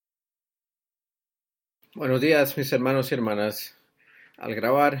Buenos días, mis hermanos y hermanas. Al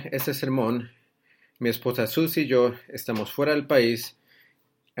grabar este sermón, mi esposa Susie y yo estamos fuera del país,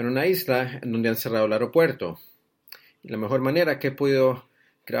 en una isla en donde han cerrado el aeropuerto. Y la mejor manera que he podido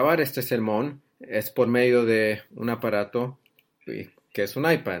grabar este sermón es por medio de un aparato que es un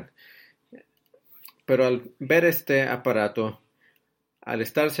iPad. Pero al ver este aparato, al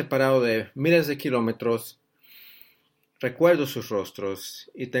estar separado de miles de kilómetros, recuerdo sus rostros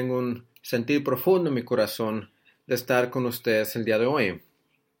y tengo un sentir profundo en mi corazón de estar con ustedes el día de hoy.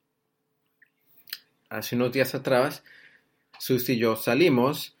 Hace unos días atrás, Susie y yo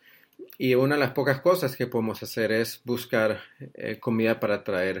salimos y una de las pocas cosas que podemos hacer es buscar comida para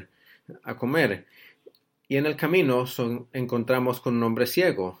traer a comer. Y en el camino encontramos con un hombre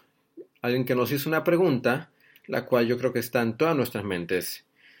ciego, alguien que nos hizo una pregunta, la cual yo creo que está en todas nuestras mentes.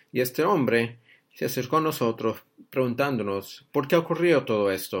 Y este hombre se acercó a nosotros preguntándonos ¿por qué ha ocurrido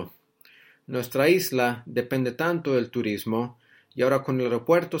todo esto? Nuestra isla depende tanto del turismo y ahora con el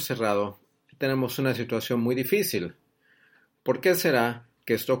aeropuerto cerrado tenemos una situación muy difícil. ¿Por qué será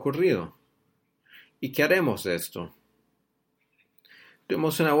que esto ha ocurrido? ¿Y qué haremos de esto?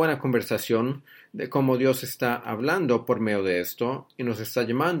 Tuvimos una buena conversación de cómo Dios está hablando por medio de esto y nos está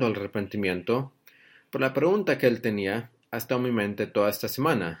llamando al arrepentimiento, pero la pregunta que él tenía ha estado en mi mente toda esta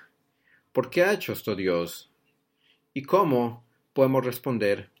semana. ¿Por qué ha hecho esto Dios? ¿Y cómo podemos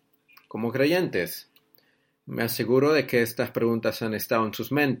responder como creyentes? Me aseguro de que estas preguntas han estado en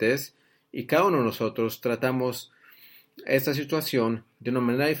sus mentes y cada uno de nosotros tratamos esta situación de una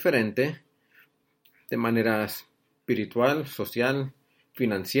manera diferente, de manera espiritual, social,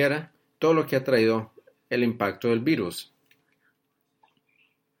 financiera, todo lo que ha traído el impacto del virus.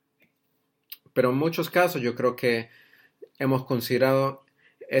 Pero en muchos casos yo creo que hemos considerado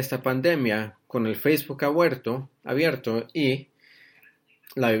esta pandemia con el Facebook abierto y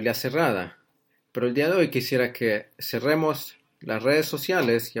la Biblia cerrada. Pero el día de hoy quisiera que cerremos las redes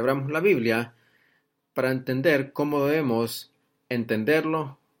sociales y abramos la Biblia para entender cómo debemos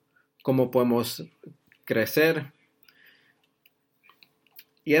entenderlo, cómo podemos crecer.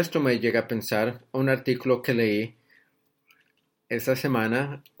 Y esto me llega a pensar un artículo que leí esta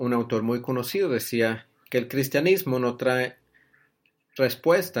semana. Un autor muy conocido decía que el cristianismo no trae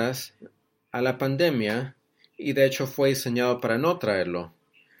respuestas a la pandemia y de hecho fue diseñado para no traerlo.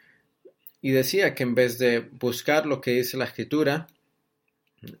 Y decía que en vez de buscar lo que dice la Escritura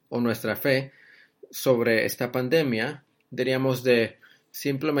o nuestra fe sobre esta pandemia, deberíamos de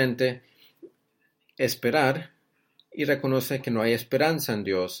simplemente esperar y reconocer que no hay esperanza en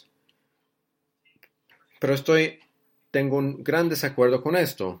Dios. Pero tengo un gran desacuerdo con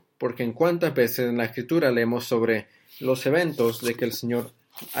esto, porque en cuántas veces en la Escritura leemos sobre los eventos de que el Señor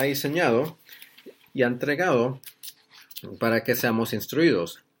ha diseñado y ha entregado para que seamos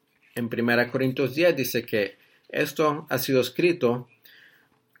instruidos. En 1 Corintios 10 dice que esto ha sido escrito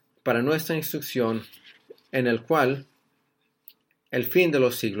para nuestra instrucción, en el cual el fin de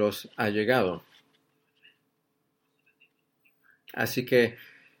los siglos ha llegado. Así que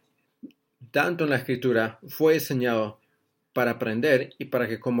tanto en la Escritura fue diseñado para aprender y para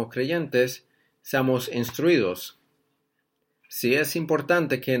que como creyentes seamos instruidos. Sí es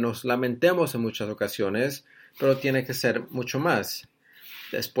importante que nos lamentemos en muchas ocasiones, pero tiene que ser mucho más.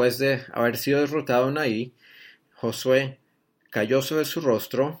 Después de haber sido derrotado en Ai, Josué cayó sobre su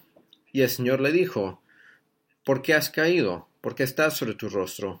rostro y el Señor le dijo, ¿por qué has caído? ¿Por qué estás sobre tu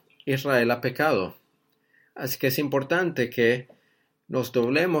rostro? Israel ha pecado. Así que es importante que nos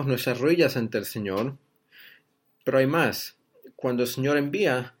doblemos nuestras rodillas ante el Señor, pero hay más. Cuando el Señor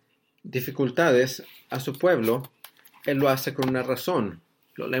envía dificultades a su pueblo, Él lo hace con una razón.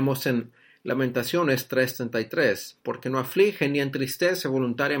 Lo leemos en Lamentaciones 3:33, porque no aflige ni entristece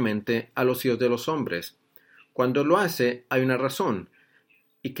voluntariamente a los hijos de los hombres. Cuando lo hace, hay una razón.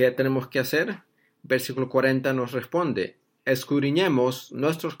 ¿Y qué tenemos que hacer? Versículo 40 nos responde, escudriñemos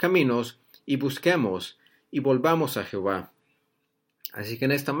nuestros caminos y busquemos y volvamos a Jehová. Así que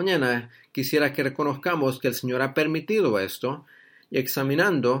en esta mañana quisiera que reconozcamos que el Señor ha permitido esto y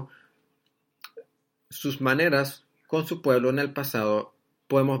examinando sus maneras con su pueblo en el pasado,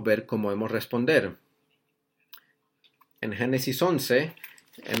 podemos ver cómo debemos responder. En Génesis 11,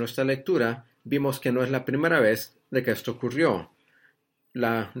 en nuestra lectura, vimos que no es la primera vez de que esto ocurrió.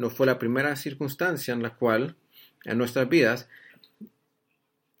 No fue la primera circunstancia en la cual, en nuestras vidas,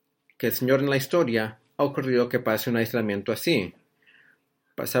 que el Señor en la historia ha ocurrido que pase un aislamiento así.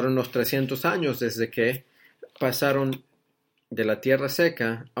 Pasaron los 300 años desde que pasaron de la tierra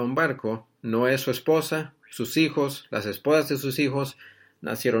seca a un barco. Noé, su esposa, sus hijos, las esposas de sus hijos,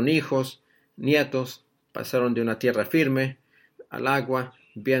 nacieron hijos, nietos, pasaron de una tierra firme al agua,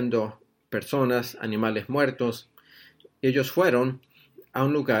 viendo personas, animales muertos. Y ellos fueron a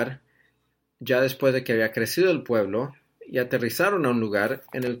un lugar ya después de que había crecido el pueblo y aterrizaron a un lugar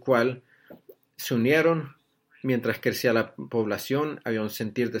en el cual se unieron mientras crecía la población, había un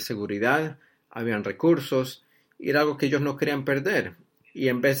sentir de seguridad, habían recursos y era algo que ellos no querían perder. Y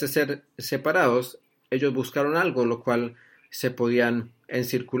en vez de ser separados, ellos buscaron algo lo cual se podían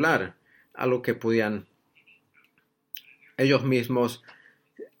encircular, algo que podían ellos mismos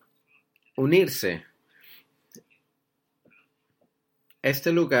unirse.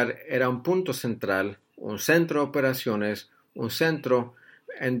 Este lugar era un punto central, un centro de operaciones, un centro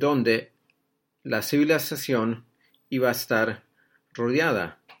en donde la civilización iba a estar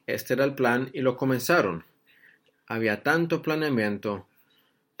rodeada. Este era el plan y lo comenzaron. Había tanto planeamiento,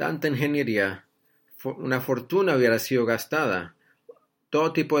 tanta ingeniería, una fortuna hubiera sido gastada,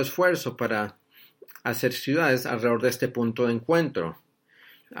 todo tipo de esfuerzo para hacer ciudades alrededor de este punto de encuentro,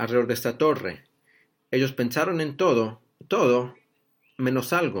 alrededor de esta torre. Ellos pensaron en todo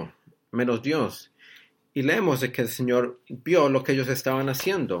menos algo, menos Dios. Y leemos de que el Señor vio lo que ellos estaban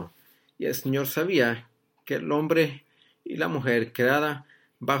haciendo. Y el Señor sabía que el hombre y la mujer creada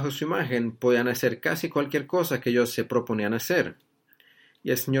bajo su imagen podían hacer casi cualquier cosa que ellos se proponían hacer.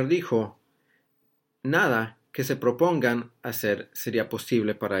 Y el Señor dijo, nada que se propongan hacer sería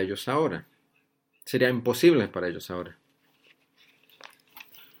posible para ellos ahora. Sería imposible para ellos ahora.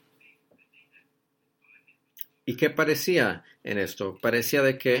 ¿Y qué parecía en esto? Parecía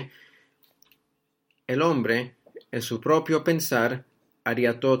de que el hombre, en su propio pensar,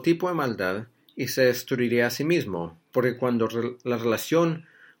 haría todo tipo de maldad y se destruiría a sí mismo, porque cuando la relación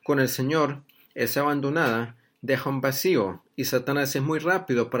con el Señor es abandonada, deja un vacío, y Satanás es muy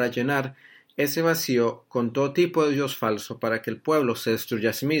rápido para llenar ese vacío con todo tipo de Dios falso para que el pueblo se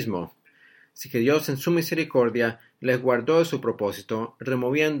destruya a sí mismo. Así que Dios en su misericordia les guardó de su propósito,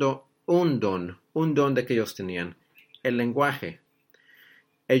 removiendo un don de que ellos tenían, el lenguaje.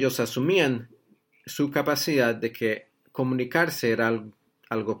 Ellos asumían su capacidad de que comunicarse era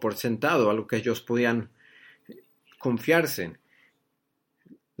algo por sentado, algo que ellos podían confiarse en,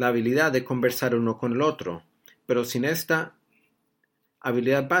 la habilidad de conversar uno con el otro. Pero sin esta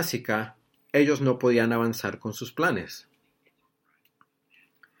habilidad básica, ellos no podían avanzar con sus planes.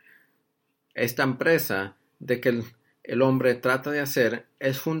 Esta empresa de que el hombre trata de hacer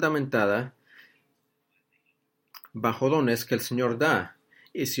es fundamentada bajo dones que el Señor da.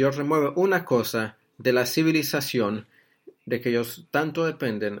 Y si Dios remueve una cosa de la civilización de que ellos tanto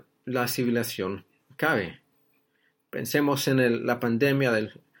dependen, la civilización cae. Pensemos en la pandemia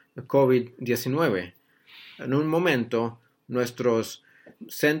del COVID-19. En un momento, nuestros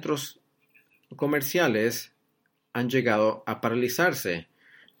centros comerciales han llegado a paralizarse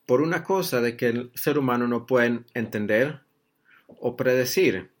por una cosa de que el ser humano no puede entender o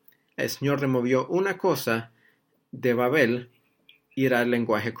predecir. El Señor removió una cosa de Babel y era el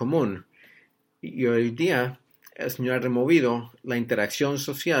lenguaje común. Y hoy día el Señor ha removido la interacción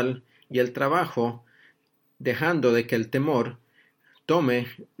social y el trabajo, dejando de que el temor tome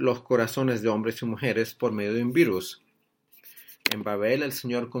los corazones de hombres y mujeres por medio de un virus. En Babel el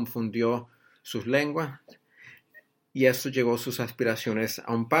Señor confundió sus lenguas y esto llevó sus aspiraciones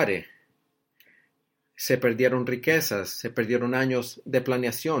a un pare. Se perdieron riquezas, se perdieron años de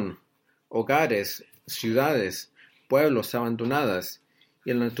planeación, hogares, ciudades, pueblos abandonadas,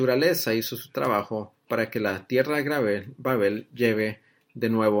 y la naturaleza hizo su trabajo para que la tierra de Babel lleve de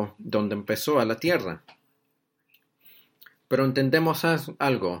nuevo donde empezó a la tierra. Pero entendemos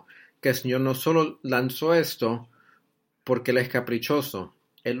algo, que el Señor no solo lanzó esto porque Él es caprichoso,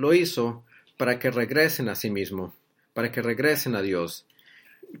 Él lo hizo para que regresen a sí mismo, para que regresen a Dios.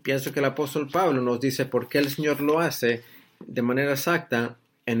 Y pienso que el apóstol Pablo nos dice por qué el Señor lo hace de manera exacta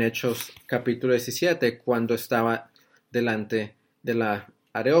en Hechos capítulo 17, cuando estaba delante de la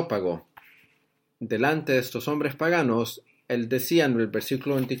Areópago. Delante de estos hombres paganos, él decía en el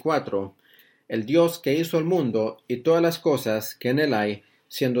versículo 24, el Dios que hizo el mundo y todas las cosas que en él hay,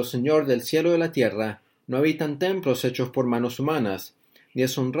 siendo Señor del cielo y de la tierra, no habita en templos hechos por manos humanas, ni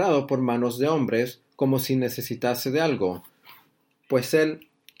es honrado por manos de hombres como si necesitase de algo, pues él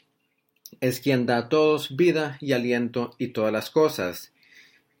es quien da a todos vida y aliento y todas las cosas,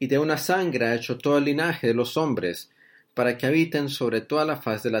 y de una sangre ha hecho todo el linaje de los hombres, para que habiten sobre toda la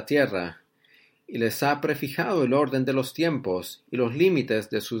faz de la tierra, y les ha prefijado el orden de los tiempos y los límites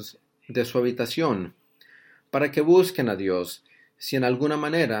de su habitación, para que busquen a Dios, si en alguna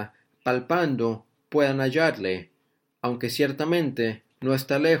manera, palpando, puedan hallarle, aunque ciertamente no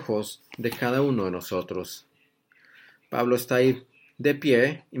está lejos de cada uno de nosotros. Pablo está ahí de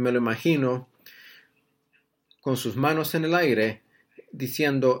pie, y me lo imagino, con sus manos en el aire,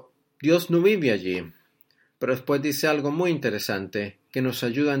 diciendo Dios no vive allí. Pero después dice algo muy interesante que nos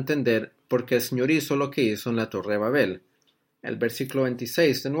ayuda a entender por qué el Señor hizo lo que hizo en la Torre de Babel. El versículo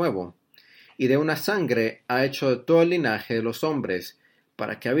 26 de nuevo. Y de una sangre ha hecho de todo el linaje de los hombres,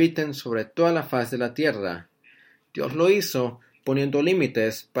 para que habiten sobre toda la faz de la tierra. Dios lo hizo poniendo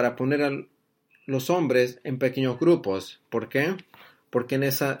límites para poner a los hombres en pequeños grupos. ¿Por qué? Porque en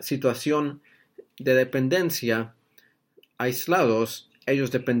esa situación de dependencia, aislados,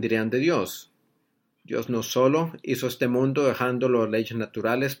 ellos dependerían de Dios. Dios no solo hizo este mundo dejando las leyes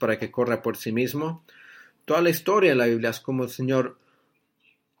naturales para que corra por sí mismo. Toda la historia de la Biblia es como el Señor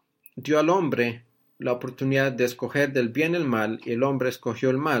dio al hombre la oportunidad de escoger del bien el mal, y el hombre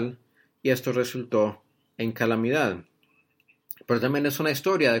escogió el mal, y esto resultó en calamidad. Pero también es una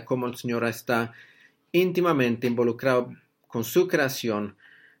historia de cómo el Señor está íntimamente involucrado con su creación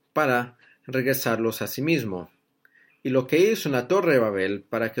para regresarlos a sí mismo. Y lo que hizo en la Torre de Babel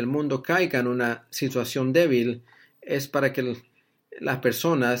para que el mundo caiga en una situación débil es para que las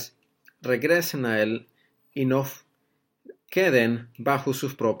personas regresen a Él y no queden bajo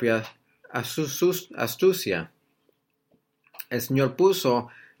sus propias astucia. El Señor puso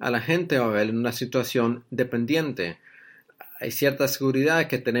a la gente de Babel en una situación dependiente. Hay cierta seguridad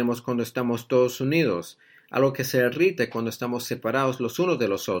que tenemos cuando estamos todos unidos, algo que se derrite cuando estamos separados los unos de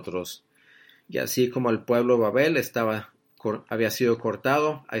los otros. Y así como el pueblo de Babel había sido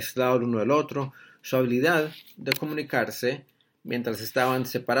cortado, aislado el uno del otro, su habilidad de comunicarse mientras estaban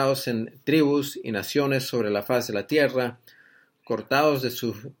separados en tribus y naciones sobre la faz de la tierra, cortados de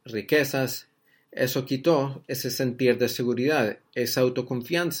sus riquezas, eso quitó ese sentir de seguridad, esa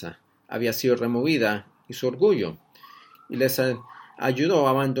autoconfianza había sido removida y su orgullo, y les ayudó a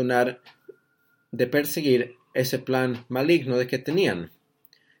abandonar de perseguir ese plan maligno de que tenían.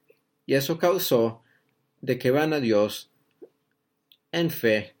 Y eso causó de que van a Dios en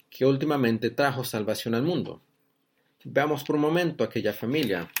fe, que últimamente trajo salvación al mundo. Veamos por un momento aquella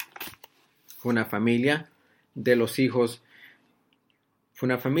familia. Fue una familia de los hijos, fue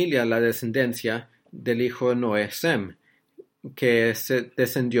una familia, la descendencia del hijo de Noé, Sem, que se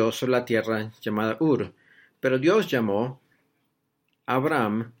descendió sobre la tierra llamada Ur. Pero Dios llamó a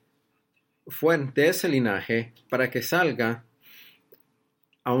Abraham, fue de ese linaje, para que salga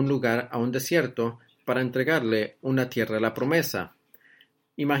a un lugar, a un desierto, para entregarle una tierra de la promesa.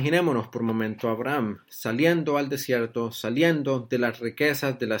 Imaginémonos por un momento a Abraham saliendo al desierto, saliendo de las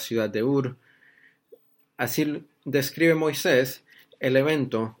riquezas de la ciudad de Ur. Así describe Moisés el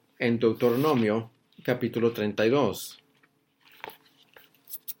evento en Deuteronomio capítulo 32.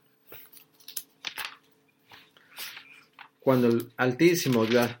 Cuando el Altísimo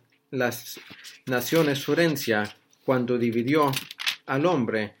dio a las naciones su herencia, cuando dividió al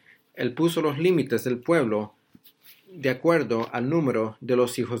hombre, Él puso los límites del pueblo de acuerdo al número de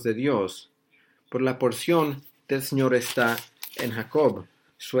los hijos de Dios. Por la porción del Señor está en Jacob,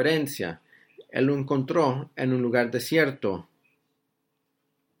 su herencia. Él lo encontró en un lugar desierto,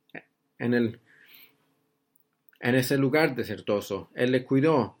 en ese lugar desertoso. Él le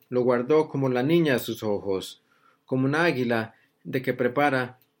cuidó, lo guardó como la niña a sus ojos, como un águila de que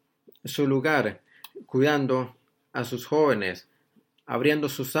prepara su lugar, cuidando a sus jóvenes, abriendo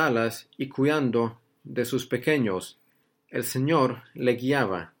sus alas y cuidando de sus pequeños. El Señor le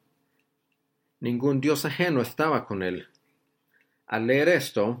guiaba. Ningún Dios ajeno estaba con él. Al leer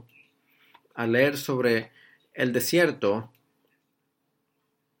esto, al leer sobre el desierto,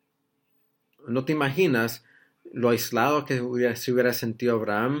 no te imaginas lo aislado que se hubiera sentido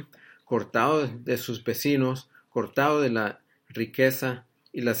Abraham, cortado de sus vecinos, cortado de la riqueza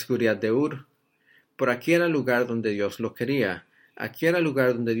y la seguridad de Ur. Por aquí era el lugar donde Dios lo quería. Aquí era el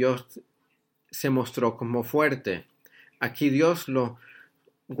lugar donde Dios se mostró como fuerte. Aquí Dios lo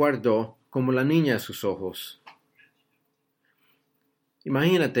guardó como la niña a sus ojos.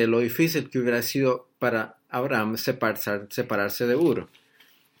 Imagínate lo difícil que hubiera sido para Abraham separarse de Ur.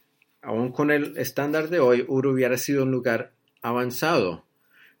 Aún con el estándar de hoy, Ur hubiera sido un lugar avanzado,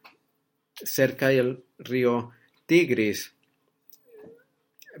 cerca del río Tigris,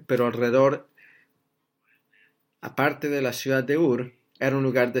 pero alrededor, aparte de la ciudad de Ur, era un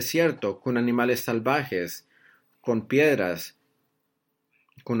lugar desierto, con animales salvajes, con piedras,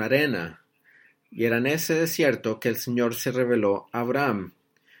 con arena. Y era en ese desierto que el Señor se reveló a Abraham.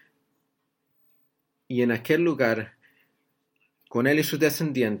 Y en aquel lugar, con él y sus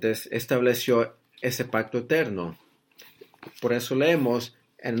descendientes, estableció ese pacto eterno. Por eso leemos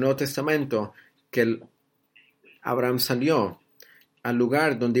en el Nuevo Testamento que Abraham salió al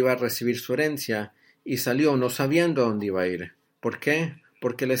lugar donde iba a recibir su herencia y salió no sabiendo a dónde iba a ir. ¿Por qué?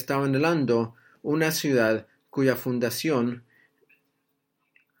 Porque él estaba anhelando una ciudad cuya fundación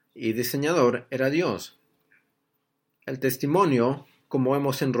y diseñador era Dios. El testimonio, como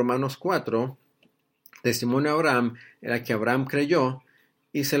vemos en Romanos 4, testimonio de Abraham era que Abraham creyó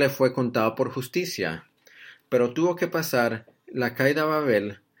y se le fue contado por justicia. Pero tuvo que pasar la caída de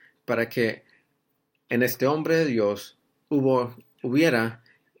Babel para que en este hombre de Dios hubiera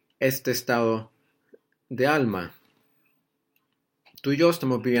este estado de alma. Tú y yo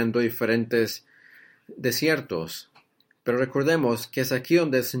estamos viviendo diferentes desiertos, pero recordemos que es aquí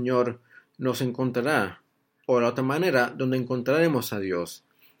donde el Señor nos encontrará, o de la otra manera, donde encontraremos a Dios.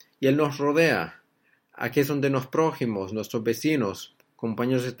 Y Él nos rodea. Aquí es donde los prójimos, nuestros vecinos,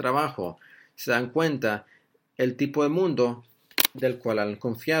 compañeros de trabajo, se dan cuenta el tipo de mundo del cual han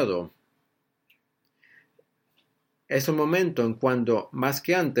confiado. Es un momento en cuando, más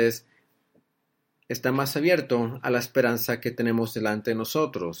que antes, está más abierto a la esperanza que tenemos delante de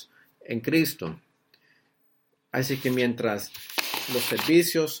nosotros, en Cristo. Así que mientras los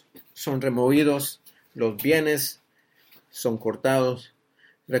servicios son removidos, los bienes son cortados,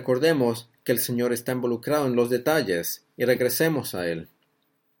 recordemos que el Señor está involucrado en los detalles y regresemos a Él.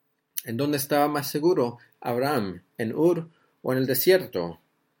 ¿En dónde estaba más seguro Abraham? ¿En Ur o en el desierto?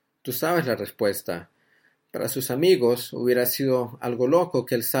 Tú sabes la respuesta. Para sus amigos hubiera sido algo loco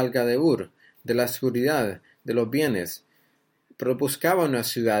que él salga de Ur, de la seguridad, de los bienes, pero buscaba una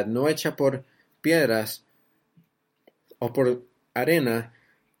ciudad no hecha por piedras o por arena,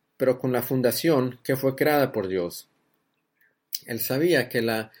 pero con la fundación que fue creada por Dios. Él sabía que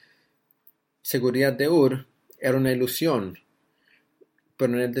la seguridad de Ur era una ilusión,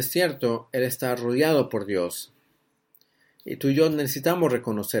 pero en el desierto él está rodeado por Dios. Y tú y yo necesitamos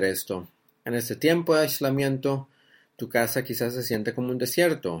reconocer esto. En este tiempo de aislamiento, tu casa quizás se siente como un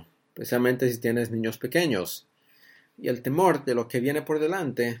desierto, especialmente si tienes niños pequeños. Y el temor de lo que viene por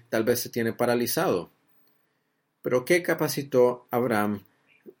delante tal vez se tiene paralizado. Pero ¿qué capacitó a Abraham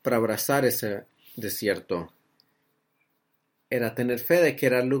para abrazar ese desierto? Era tener fe de que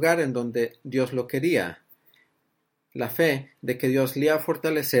era el lugar en donde Dios lo quería. La fe de que Dios le iba a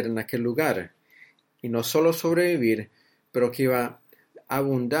fortalecer en aquel lugar. Y no solo sobrevivir, pero que iba a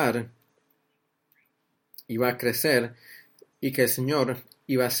abundar, iba a crecer, y que el Señor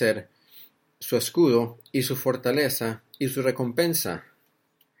iba a ser su escudo y su fortaleza y su recompensa.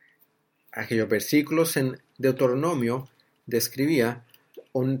 Aquellos versículos en Deuteronomio describía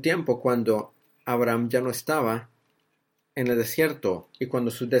un tiempo cuando Abraham ya no estaba en el desierto y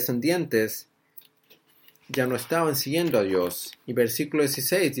cuando sus descendientes ya no estaban siguiendo a Dios. Y versículo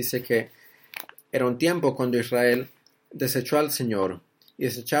 16 dice que era un tiempo cuando Israel desechó al Señor y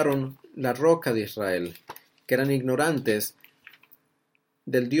desecharon la roca de Israel, que eran ignorantes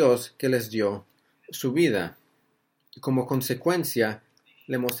del Dios que les dio su vida. Y como consecuencia,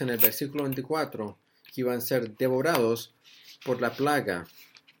 leemos en el versículo 24 que iban a ser devorados por la plaga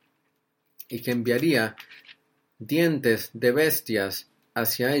y que enviaría dientes de bestias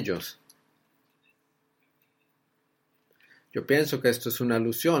hacia ellos. Yo pienso que esto es una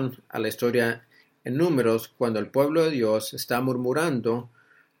alusión a la historia en Números cuando el pueblo de Dios está murmurando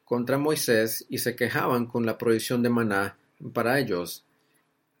contra Moisés y se quejaban con la provisión de maná para ellos.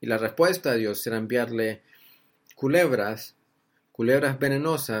 Y la respuesta de Dios era enviarle culebras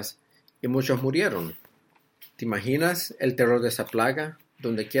venenosas, y muchos murieron. ¿Te imaginas el terror de esa plaga?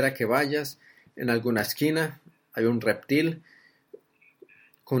 Donde quiera que vayas, en alguna esquina, hay un reptil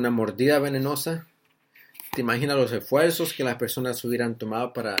con una mordida venenosa. ¿Te imaginas los esfuerzos que las personas hubieran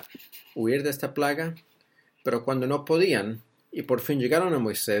tomado para huir de esta plaga? Pero cuando no podían, y por fin llegaron a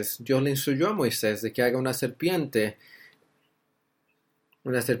Moisés, Dios le instruyó a Moisés de que haga una serpiente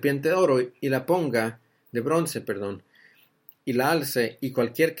de oro y la ponga, de bronce, y la alce, y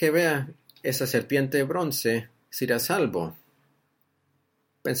cualquier que vea esa serpiente de bronce será salvo.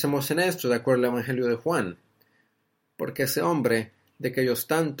 Pensemos en esto de acuerdo al Evangelio de Juan, porque ese hombre de que ellos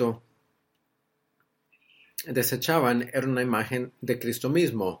tanto desechaban era una imagen de Cristo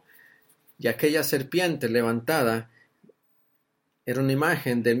mismo, y aquella serpiente levantada era una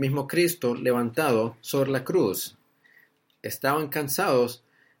imagen del mismo Cristo levantado sobre la cruz. Estaban cansados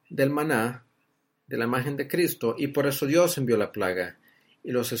del maná, de la imagen de Cristo, y por eso Dios envió la plaga,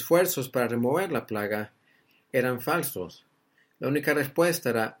 y los esfuerzos para remover la plaga eran falsos. La única respuesta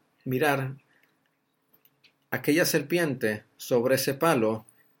era mirar aquella serpiente sobre ese palo,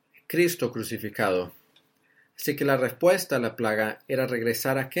 Cristo crucificado. Así que la respuesta a la plaga era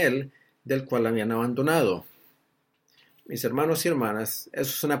regresar a aquel del cual habían abandonado. Mis hermanos y hermanas,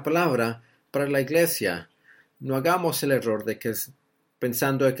 eso es una palabra para la iglesia. No hagamos el error de que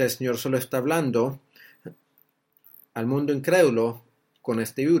pensando de que el Señor solo está hablando al mundo incrédulo con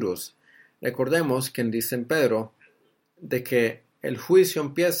este virus. Recordemos que dice en Pedro de que El juicio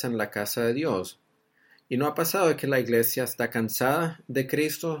empieza en la casa de Dios. ¿Y no ha pasado que la iglesia está cansada de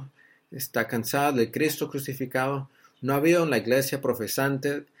Cristo? ¿Está cansada de Cristo crucificado? ¿No ha habido en la iglesia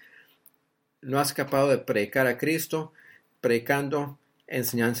profesante? ¿No has capaz de predicar a Cristo, predicando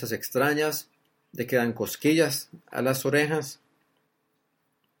enseñanzas extrañas, de que dan cosquillas a las orejas?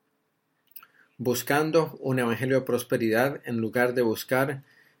 Buscando un evangelio de prosperidad en lugar de buscar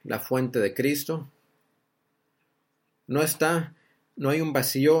la fuente de Cristo. No hay un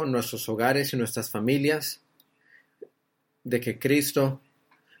vacío en nuestros hogares y nuestras familias de que Cristo,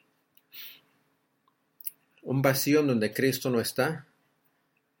 un vacío en donde Cristo no está.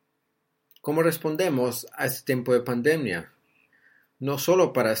 ¿Cómo respondemos a este tiempo de pandemia? No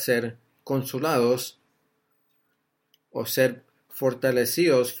solo para ser consolados o ser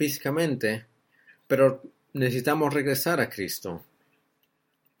fortalecidos físicamente, pero necesitamos regresar a Cristo.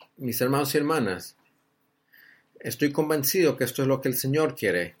 Mis hermanos y hermanas, estoy convencido que esto es lo que el Señor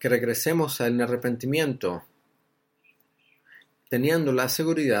quiere, que regresemos al arrepentimiento, teniendo la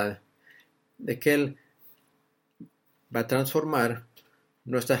seguridad de que Él va a transformar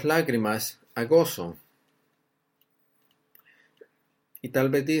nuestras lágrimas a gozo. Y tal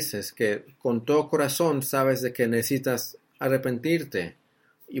vez dices que con todo corazón sabes de que necesitas arrepentirte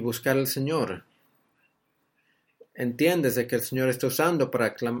y buscar al Señor. Entiendes de que el Señor está usando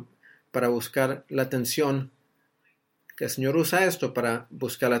para buscar la atención, que el Señor usa esto para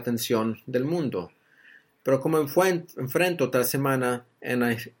buscar la atención del mundo. Pero como enfrento otra semana en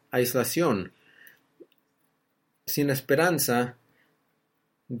aislación, sin esperanza,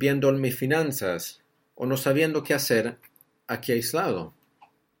 viendo mis finanzas o no sabiendo qué hacer aquí aislado.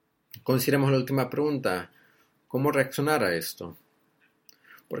 Consideremos la última pregunta: ¿cómo reaccionar a esto?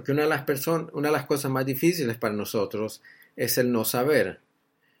 Porque una de las cosas más difíciles para nosotros es el no saber.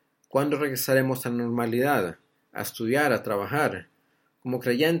 ¿Cuándo regresaremos a la normalidad? A estudiar, a trabajar. Como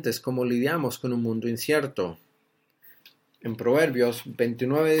creyentes, ¿cómo lidiamos con un mundo incierto? En Proverbios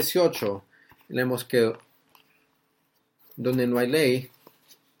 29:18 leemos que donde no hay ley,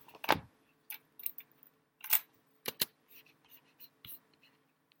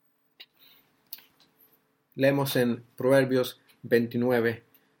 leemos en Proverbios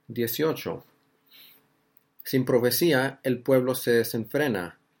 29:18. Sin profecía el pueblo se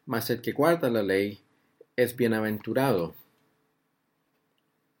desenfrena, mas el que guarda la ley es bienaventurado.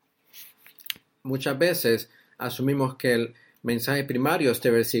 Muchas veces asumimos que el mensaje primario de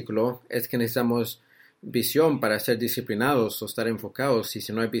este versículo es que necesitamos visión para ser disciplinados o estar enfocados, y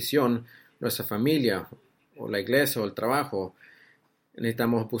si no hay visión, nuestra familia o la iglesia o el trabajo,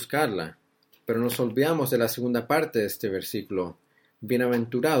 necesitamos buscarla. Pero nos olvidamos de la segunda parte de este versículo: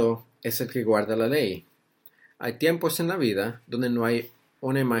 bienaventurado es el que guarda la ley. Hay tiempos en la vida donde no hay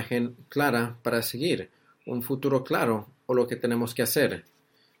una imagen clara para seguir, un futuro claro o lo que tenemos que hacer.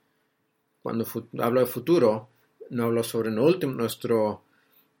 Cuando hablo de futuro, no hablo sobre nuestro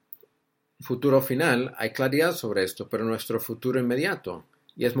futuro final. Hay claridad sobre esto, pero nuestro futuro inmediato.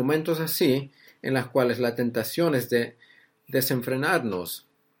 Y es momentos así en los cuales la tentación es de desenfrenarnos,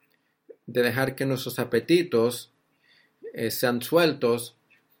 de dejar que nuestros apetitos sean sueltos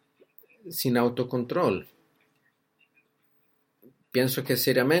sin autocontrol. Pienso que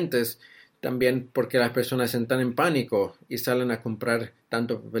seriamente es también porque las personas entran en pánico y salen a comprar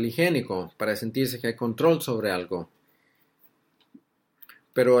tanto papel higiénico para sentirse que hay control sobre algo.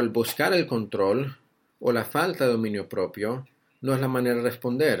 Pero el buscar el control o la falta de dominio propio no es la manera de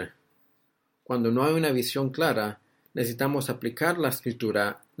responder. Cuando no hay una visión clara, necesitamos aplicar la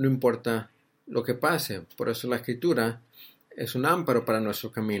escritura, no importa lo que pase. Por eso la escritura es un amparo para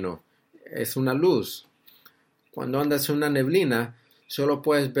nuestro camino, es una luz. Cuando andas en una neblina, solo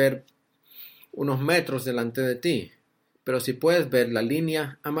puedes ver unos metros delante de ti, pero si puedes ver la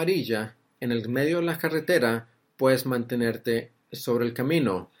línea amarilla en el medio de la carretera, puedes mantenerte sobre el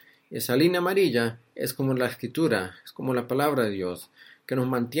camino. Esa línea amarilla es como la escritura, es como la palabra de Dios, que nos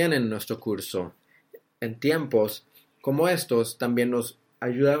mantiene en nuestro curso. En tiempos como estos también nos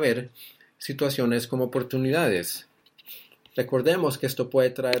ayuda a ver situaciones como oportunidades. Recordemos que esto puede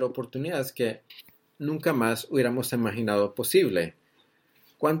traer oportunidades que nunca más hubiéramos imaginado posible.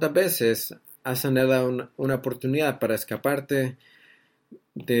 ¿Cuántas veces has anhelado una oportunidad para escaparte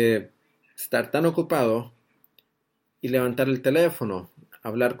de estar tan ocupado y levantar el teléfono,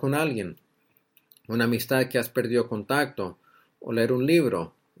 hablar con alguien, una amistad que has perdido contacto, o leer un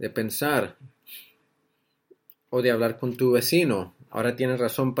libro, de pensar, o de hablar con tu vecino? Ahora tienes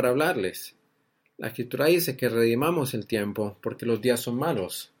razón para hablarles. La escritura dice que redimamos el tiempo porque los días son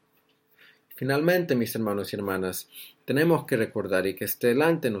malos. Finalmente, mis hermanos y hermanas, tenemos que recordar y que esté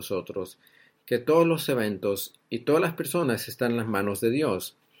delante de nosotros que todos los eventos y todas las personas están en las manos de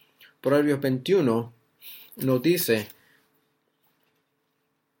Dios. Proverbios 21 nos dice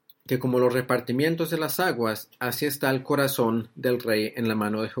que como los repartimientos de las aguas, así está el corazón del rey en la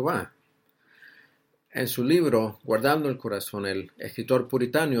mano de Jehová. En su libro, Guardando el Corazón, el escritor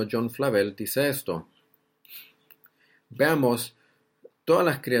puritano John Flavel dice esto: veamos todas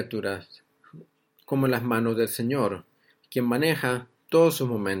las criaturas como en las manos del Señor, quien maneja todos sus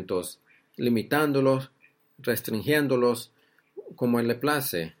momentos, limitándolos, restringiéndolos como Él le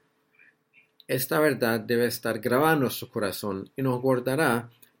place. Esta verdad debe estar grabada en nuestro corazón y nos guardará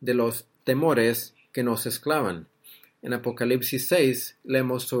de los temores que nos esclavan. En Apocalipsis 6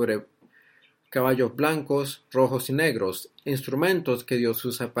 leemos sobre caballos blancos, rojos y negros, instrumentos que Dios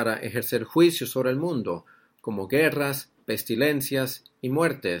usa para ejercer juicio sobre el mundo, como guerras, pestilencias y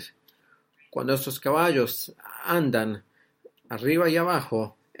muertes. Cuando estos caballos andan arriba y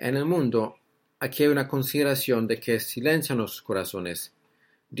abajo en el mundo, aquí hay una consideración de que silencian los corazones.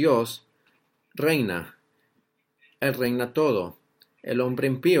 Dios reina. Él reina todo. El hombre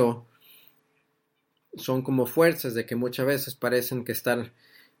impío son como fuerzas de que muchas veces parecen que están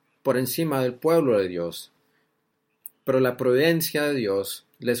por encima del pueblo de Dios. Pero la providencia de Dios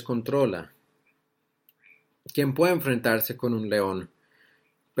les controla. ¿Quién puede enfrentarse con un león?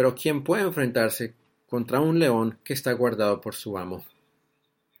 Pero ¿quién puede enfrentarse contra un león que está guardado por su amo?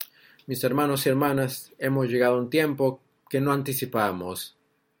 Mis hermanos y hermanas, hemos llegado a un tiempo que no anticipábamos.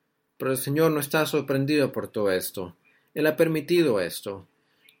 Pero el Señor no está sorprendido por todo esto. Él ha permitido esto.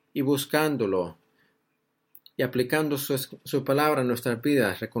 Y buscándolo y aplicando su palabra en nuestras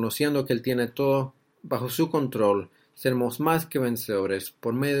vidas, reconociendo que Él tiene todo bajo su control, seremos más que vencedores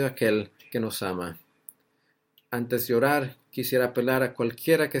por medio de aquel que nos ama. Antes de orar, quisiera apelar a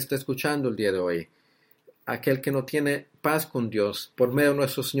cualquiera que esté escuchando el día de hoy, aquel que no tiene paz con Dios por medio de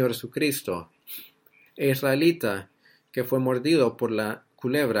nuestro Señor Jesucristo. El israelita que fue mordido por la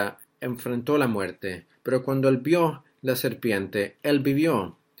culebra enfrentó la muerte, pero cuando él vio la serpiente, él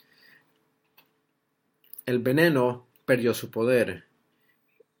vivió. El veneno perdió su poder.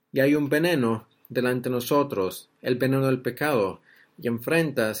 Y hay un veneno delante de nosotros, el veneno del pecado, y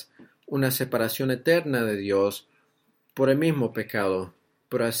enfrentas una separación eterna de Dios por el mismo pecado.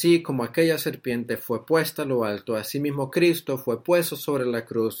 Pero así como aquella serpiente fue puesta a lo alto, así mismo Cristo fue puesto sobre la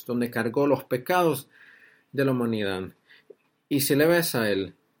cruz, donde cargó los pecados de la humanidad. Y si le ves a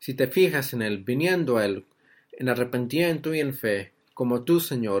Él, si te fijas en Él, viniendo a Él, en arrepentimiento y en fe, como tu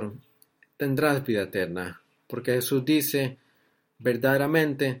Señor, tendrás vida eterna. Porque Jesús dice,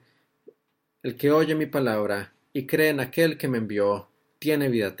 verdaderamente, el que oye mi palabra y cree en aquel que me envió, tiene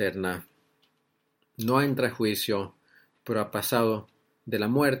vida eterna. No entra a juicio, pero ha pasado de la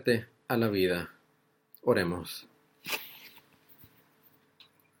muerte a la vida. Oremos.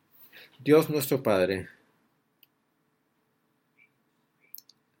 Dios nuestro Padre,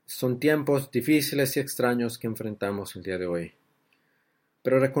 son tiempos difíciles y extraños que enfrentamos el día de hoy,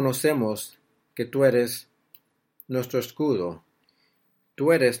 pero reconocemos que tú eres nuestro escudo,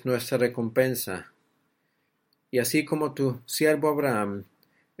 tú eres nuestra recompensa, y así como tu siervo Abraham,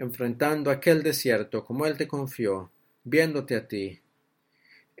 enfrentando aquel desierto como él te confió, viéndote a ti,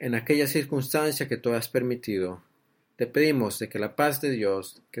 en aquella circunstancia que tú has permitido, te pedimos de que la paz de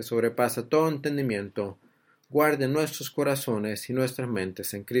Dios, que sobrepasa todo entendimiento, guarde nuestros corazones y nuestras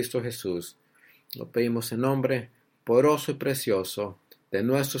mentes en Cristo Jesús. Lo pedimos en nombre poderoso y precioso de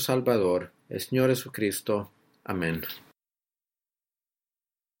nuestro Salvador, el Señor Jesucristo. Amén.